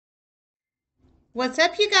What's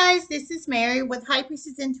up, you guys? This is Mary with High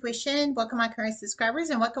Priestess Intuition. Welcome, my current subscribers,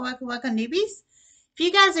 and welcome, newbies. If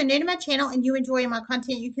you guys are new to my channel and you enjoy my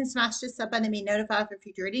content, you can smash this up button to be notified for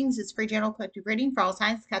future readings. It's free general collective reading for all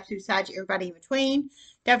signs, caps, suicide, everybody in between.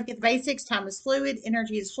 Don't forget the basics. Time is fluid.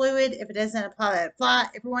 Energy is fluid. If it doesn't apply, let it apply.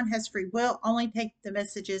 Everyone has free will. Only take the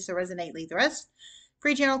messages that resonate. Leave the rest.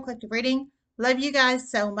 Free general collective reading. Love you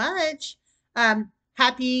guys so much.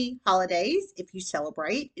 Happy holidays if you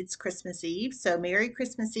celebrate. It's Christmas Eve, so Merry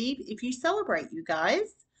Christmas Eve if you celebrate, you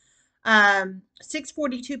guys.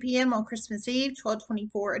 6:42 p.m. on Christmas Eve,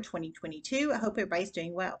 12/24 of 2022. I hope everybody's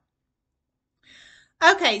doing well.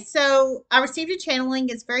 Okay, so I received a channeling.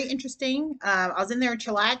 It's very interesting. I was in there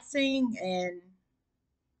chillaxing and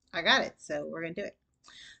I got it, so we're gonna do it.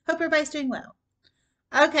 Hope everybody's doing well.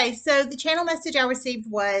 Okay, so the channel message I received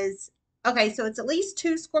was okay, so it's at least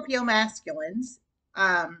two Scorpio masculines,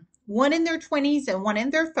 one in their 20s and one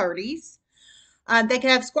in their 30s. They can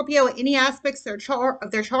have Scorpio at any aspects of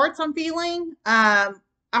their charts, I'm feeling. I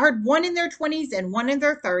heard one in their 20s and one in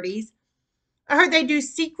their 30s. I heard they do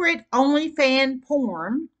secret OnlyFans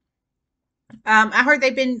porn. I heard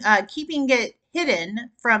they've been keeping it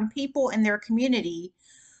hidden from people in their community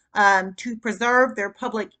to preserve their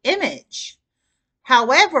public image.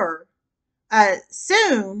 However,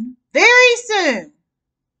 soon, very soon,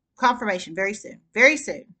 confirmation, very soon.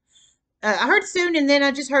 I heard soon and then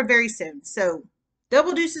I just heard very soon. So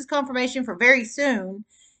double deuces confirmation for very soon.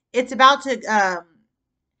 It's about to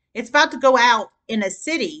go out in a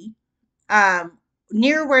city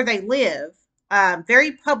near where they live,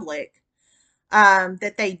 very public,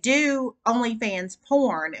 that they do OnlyFans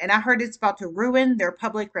porn, and I heard it's about to ruin their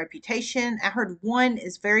public reputation. I heard one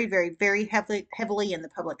is very heavily in the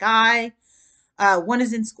public eye. One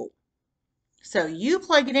is in school. So you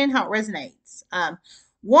plug it in how it resonates.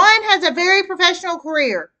 One has a very professional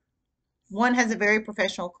career. One has a very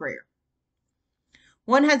professional career.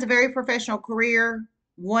 One has a very professional career.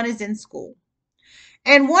 One is in school.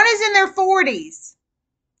 And one is in their 40s.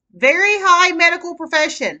 Very high medical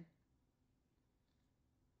profession.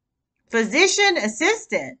 Physician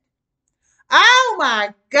assistant. Oh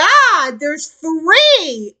my God, there's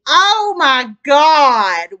three. Oh my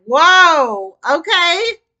God. Whoa.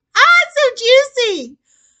 Okay. Ah, so juicy.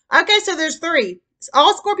 Okay, so there's three. It's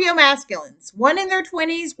all Scorpio masculines. One in their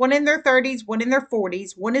 20s, one in their 30s, one in their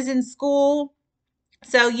 40s. One is in school.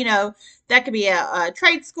 So, that could be a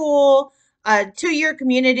trade school, a 2-year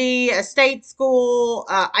community, a state school,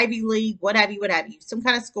 Ivy League, what have you, some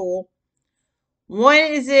kind of school. One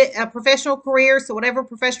is a professional career, so whatever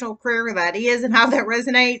professional career that is and how that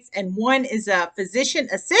resonates. And one is a physician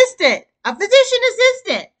assistant,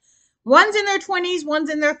 One's in their 20s, one's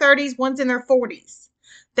in their 30s, one's in their 40s.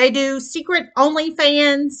 They do secret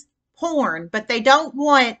OnlyFans porn, but they don't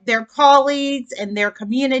want their colleagues and their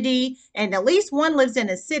community, and at least one lives in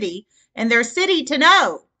a city, and their city to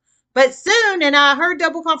know. But soon, and I heard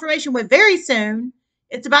double confirmation with very soon,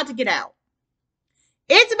 it's about to get out.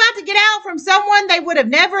 It's about to get out from someone they would have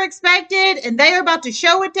never expected, and they are about to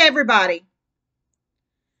show it to everybody.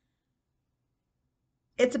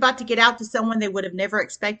 It's about to get out to someone they would have never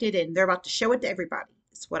expected, and they're about to show it to everybody.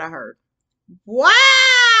 That's what I heard.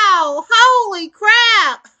 Wow! Holy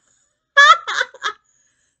crap!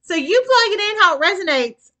 So you plug it in how it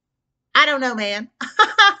resonates. I don't know, man.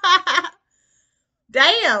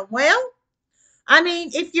 Damn. Well, I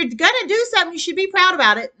mean, if you're going to do something, you should be proud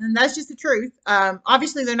about it. And that's just the truth.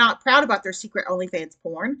 Obviously, they're not proud about their secret OnlyFans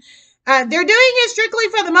porn. They're doing it strictly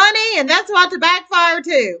for the money, and that's about to backfire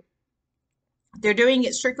too. They're doing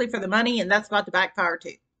it strictly for the money, and that's about to backfire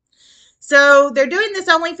too. So they're doing this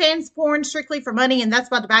OnlyFans porn strictly for money, and that's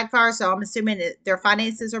about to backfire. So I'm assuming that their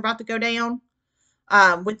finances are about to go down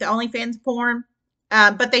with the OnlyFans porn.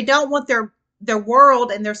 But they don't want their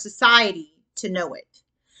world and their society to know it.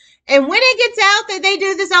 And when it gets out that they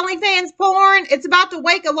do this OnlyFans porn, it's about to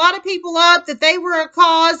wake a lot of people up that they were a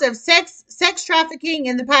cause of sex trafficking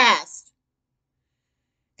in the past.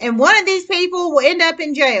 And one of these people will end up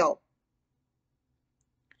in jail.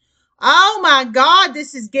 Oh my God,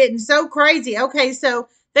 this is getting so crazy. Okay, so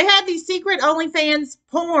they have these secret OnlyFans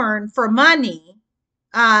porn for money.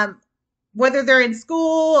 Whether they're in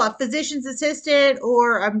school, a physician's assistant,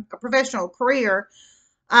 or a professional career.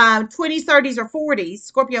 20s, 30s, or 40s,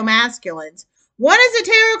 Scorpio masculines. One is a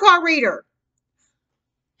tarot card reader.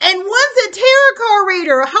 And one's a tarot card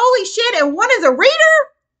reader. Holy shit. And one is a reader?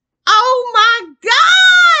 Oh my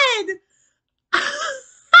God.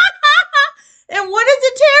 And one is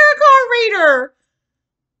a tarot card reader.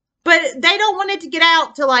 But they don't want it to get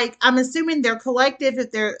out to, like, I'm assuming their collective, if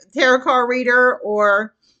they're tarot card reader,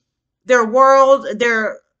 or their world,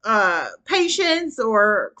 their patients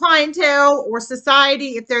or clientele or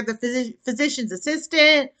society if they're the physician's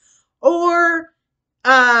assistant, or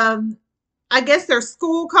I guess they're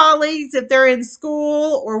school colleagues if they're in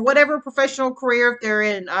school, or whatever professional career if they're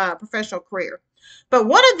in professional career. But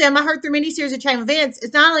one of them, I heard through many series of chain events,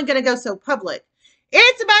 is not only going to go so public,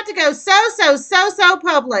 it's about to go so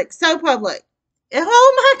public, so public.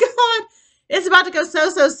 Oh my God. It's about to go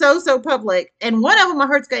so public. And one of them I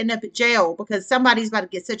heard is going to end up in jail because somebody's about to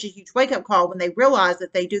get such a huge wake up call when they realize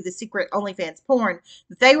that they do the secret OnlyFans porn,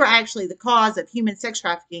 that they were actually the cause of human sex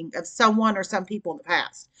trafficking of someone or some people in the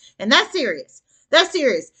past. And that's serious. That's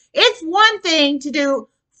serious. It's one thing to do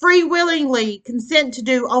free willingly consent to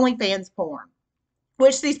do OnlyFans porn,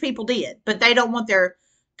 which these people did, but they don't want their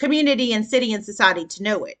community and city and society to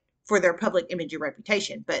know it for their public image and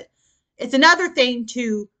reputation. But it's another thing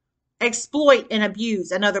to exploit and abuse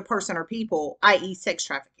another person or people, i.e. sex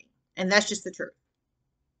trafficking. And that's just the truth.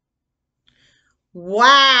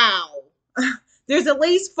 Wow. There's at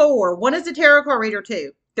least 4. One is a tarot card reader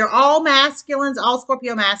too. They're all masculines, all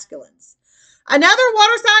Scorpio masculines. Another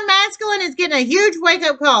water sign masculine is getting a huge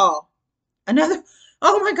wake-up call.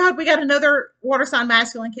 Oh my God, we got another water sign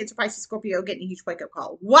masculine, Cancer, Pisces, Scorpio getting a huge wake-up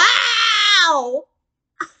call. Wow.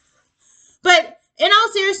 But in all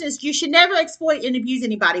seriousness, you should never exploit and abuse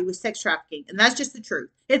anybody with sex trafficking. And that's just the truth.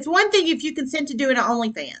 It's one thing if you consent to doing an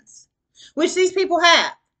OnlyFans, which these people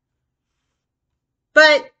have.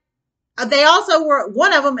 But they also were,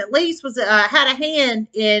 one of them at least was had a hand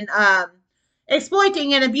in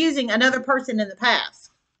exploiting and abusing another person in the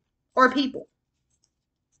past or people.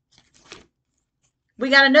 We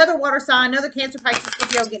got another water sign, another Cancer, Pisces,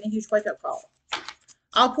 Scorpio getting a huge wake-up call.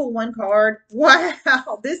 I'll pull one card.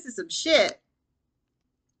 Wow, this is some shit.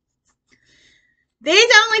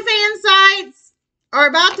 These OnlyFans sites are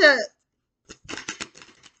about to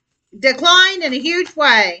decline in a huge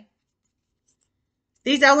way.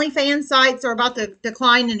 These OnlyFans sites are about to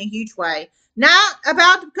decline in a huge way. Not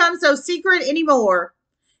about to become so secret anymore.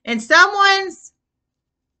 And someone's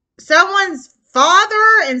father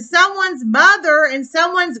and someone's mother and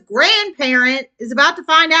someone's grandparent is about to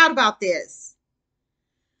find out about this.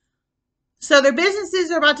 So their businesses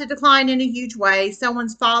are about to decline in a huge way.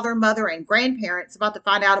 Someone's father, mother, and grandparents about to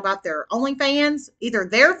find out about their OnlyFans. Either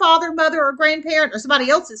their father, mother, or grandparent, or somebody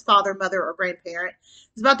else's father, mother, or grandparent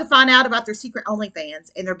is about to find out about their secret OnlyFans.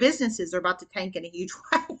 And their businesses are about to tank in a huge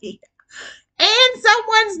way. And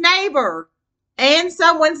someone's neighbor. And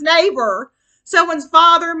someone's neighbor. Someone's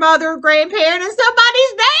father, mother, grandparent, and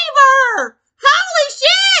somebody's neighbor. Holy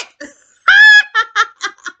shit!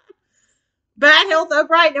 Bad health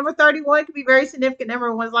upright, number 31, could be very significant.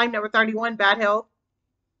 Number one's life, number 31, bad health.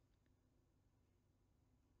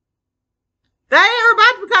 They are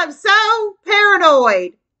about to become so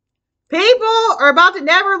paranoid. People are about to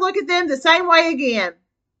never look at them the same way again.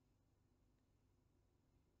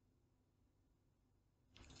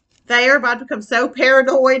 They are about to become so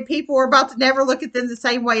paranoid. People are about to never look at them the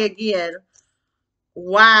same way again.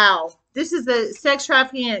 Wow. This is the sex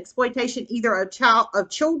trafficking and exploitation, either of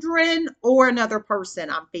children or another person,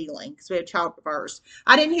 I'm feeling, because we have child reverse.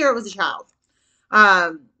 I didn't hear it was a child.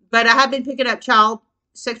 But I have been picking up child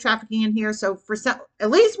sex trafficking in here. So for some, at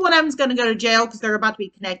least one of them is going to go to jail because they're about to be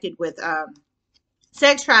connected with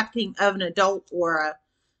sex trafficking of an adult or a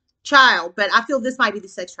child. But I feel this might be the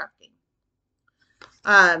sex trafficking.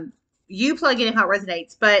 You plug in how it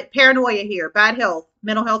resonates. But paranoia here, bad health,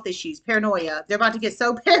 mental health issues, paranoia. They're about to get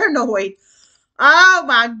so paranoid. Oh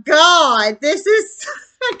my God, this is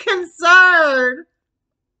a concern.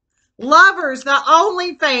 Lovers, the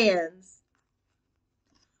OnlyFans.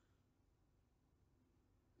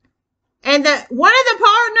 And that one of the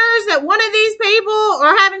partners that one of these people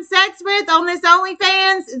are having sex with on this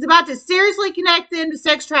OnlyFans is about to seriously connect them to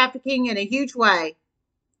sex trafficking in a huge way.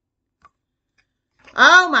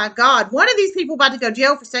 Oh my God. One of these people about to go to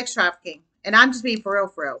jail for sex trafficking. And I'm just being for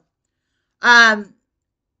real.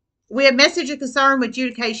 We have message of concern with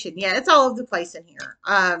adjudication. Yeah, it's all over the place in here.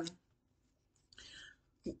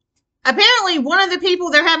 Apparently, one of the people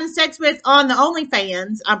they're having sex with on the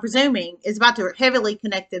OnlyFans, I'm presuming, is about to heavily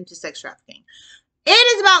connect them to sex trafficking. It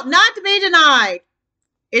is about not to be denied.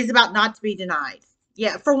 It is about not to be denied.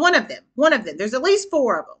 Yeah, for one of them. One of them. There's at least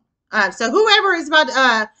 4 of them. So whoever is about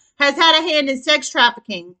has had a hand in sex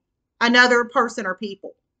trafficking another person or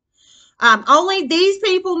people. Only these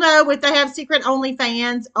people know if they have secret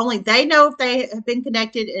OnlyFans. Only they know if they have been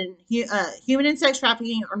connected in human and sex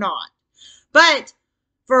trafficking or not. But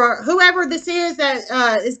for whoever this is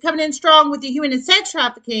that is coming in strong with the human and sex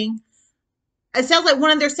trafficking, it sounds like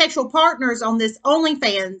one of their sexual partners on this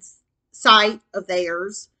OnlyFans site of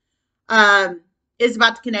theirs is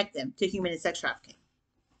about to connect them to human and sex trafficking.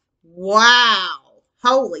 Wow.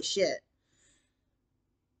 Holy shit.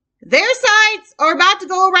 Their sites are about to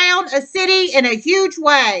go around a city in a huge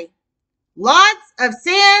way. Lots of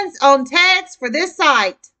sends on text for this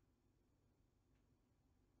site.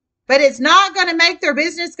 But it's not going to make their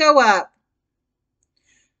business go up.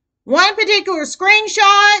 One particular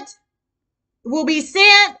screenshot will be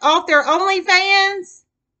sent off their Onlyfans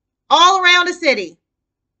all around the city.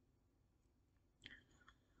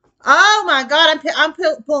 Oh my God, I'm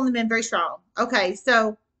pulling them in very strong. Okay,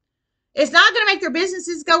 so it's not going to make their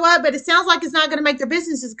businesses go up, but it sounds like it's not going to make their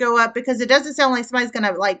businesses go up because it doesn't sound like somebody's going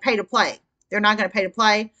to like pay to play. They're not going to pay to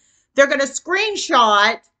play. They're going to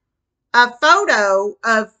screenshot a photo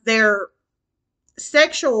of their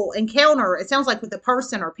sexual encounter, it sounds like with a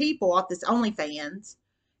person or people off this OnlyFans,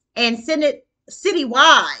 and send it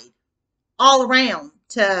citywide all around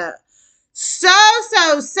to so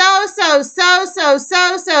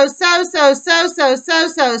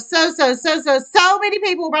many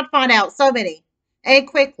people about to find out. So many. And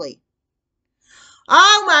quickly.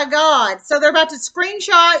 Oh my God. So they're about to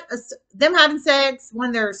screenshot them having sex, one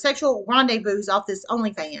of their sexual rendezvous off this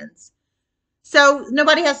OnlyFans. So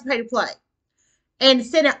nobody has to pay to play. And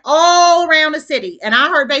send it all around the city. And I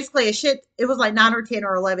heard basically it was like 9 or 10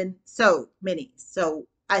 or 11, so many. So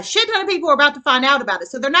a shit ton of people are about to find out about it.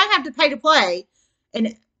 So they're not going to have to pay to play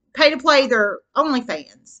and pay to play their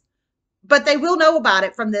OnlyFans. But they will know about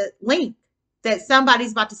it from the link that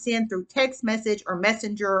somebody's about to send through text message or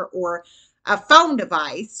messenger or a phone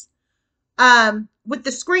device with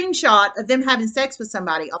the screenshot of them having sex with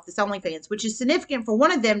somebody off this OnlyFans, which is significant for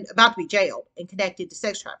one of them about to be jailed and connected to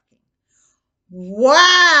sex trafficking.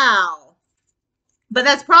 Wow. But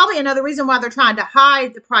that's probably another reason why they're trying to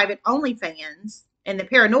hide the private OnlyFans, and the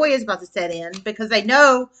paranoia is about to set in because they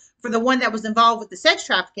know for the one that was involved with the sex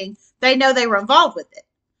trafficking, they know they were involved with it.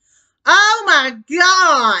 Oh my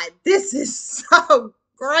God. This is so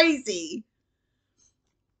crazy.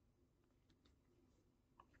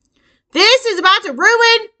 This is about to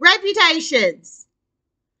ruin reputations.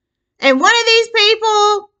 And one of these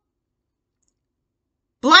people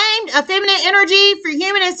blamed a feminine energy for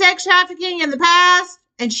human and sex trafficking in the past,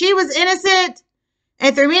 and she was innocent.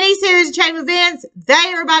 And through many series of chain events,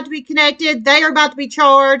 they are about to be connected. They are about to be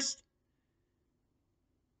charged.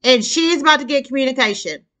 And she's about to get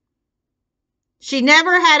communication. She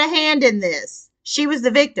never had a hand in this. She was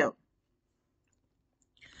the victim.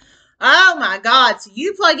 Oh my God. So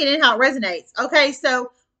you plug it in how it resonates. Okay,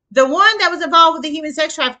 so the one that was involved with the human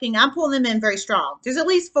sex trafficking, I'm pulling them in very strong. There's at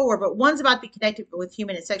least 4, but one's about to be connected with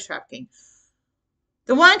human and sex trafficking.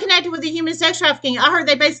 The one connected with the human sex trafficking, I heard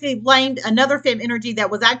they basically blamed another femme energy that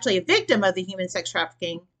was actually a victim of the human sex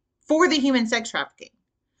trafficking for the human sex trafficking.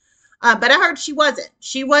 But I heard she wasn't.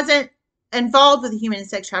 She wasn't involved with the human and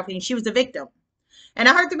sex trafficking. She was a victim. And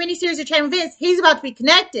I heard through many series of chain events, he's about to be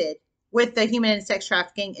connected with the human and sex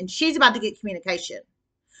trafficking, and she's about to get communication.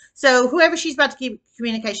 So whoever she's about to get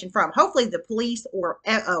communication from, hopefully the police or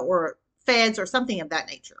feds or something of that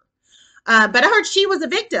nature. But I heard she was a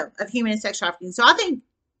victim of human and sex trafficking. So I think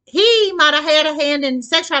he might have had a hand in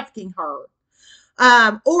sex trafficking her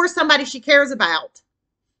or somebody she cares about.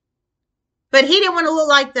 But he didn't want to look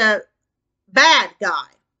like the bad guy.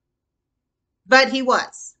 But he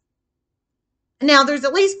was. Now, there's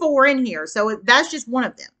at least 4 in here. So that's just one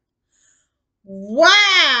of them.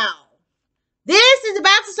 Wow. This is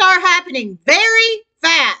about to start happening very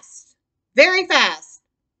fast. Very fast.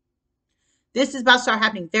 This is about to start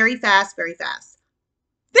happening very fast, very fast.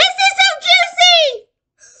 This is so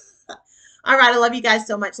juicy. All right. I love you guys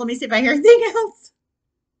so much. Let me see if I hear anything else.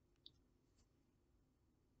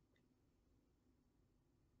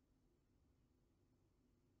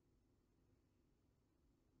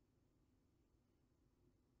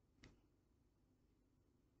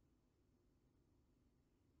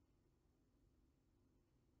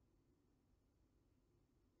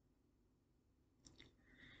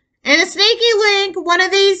 And a sneaky link one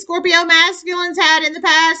of these Scorpio masculines had in the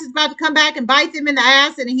past is about to come back and bite them in the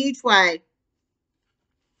ass in a huge way.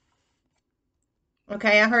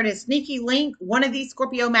 Okay, I heard a sneaky link one of these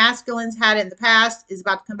Scorpio masculines had in the past is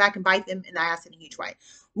about to come back and bite them in the ass in a huge way.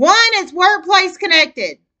 One is workplace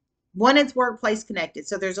connected. One is workplace connected.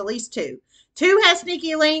 So there's at least 2. 2 has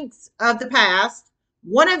sneaky links of the past.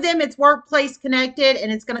 One of them, it's workplace connected,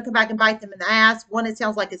 and it's going to come back and bite them in the ass. One, it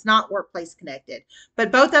sounds like it's not workplace connected.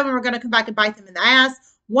 But both of them are going to come back and bite them in the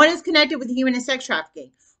ass. One is connected with human and sex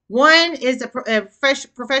trafficking. One is a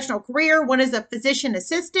professional career. One is a physician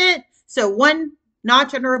assistant. So one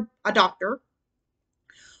notch under a doctor.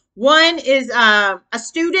 One is a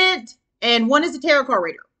student, and one is a tarot card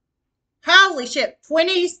reader. Holy shit.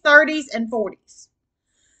 20s, 30s, and 40s.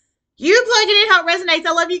 You plug it in how it resonates.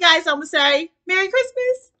 I love you guys. I'm going to say Merry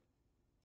Christmas.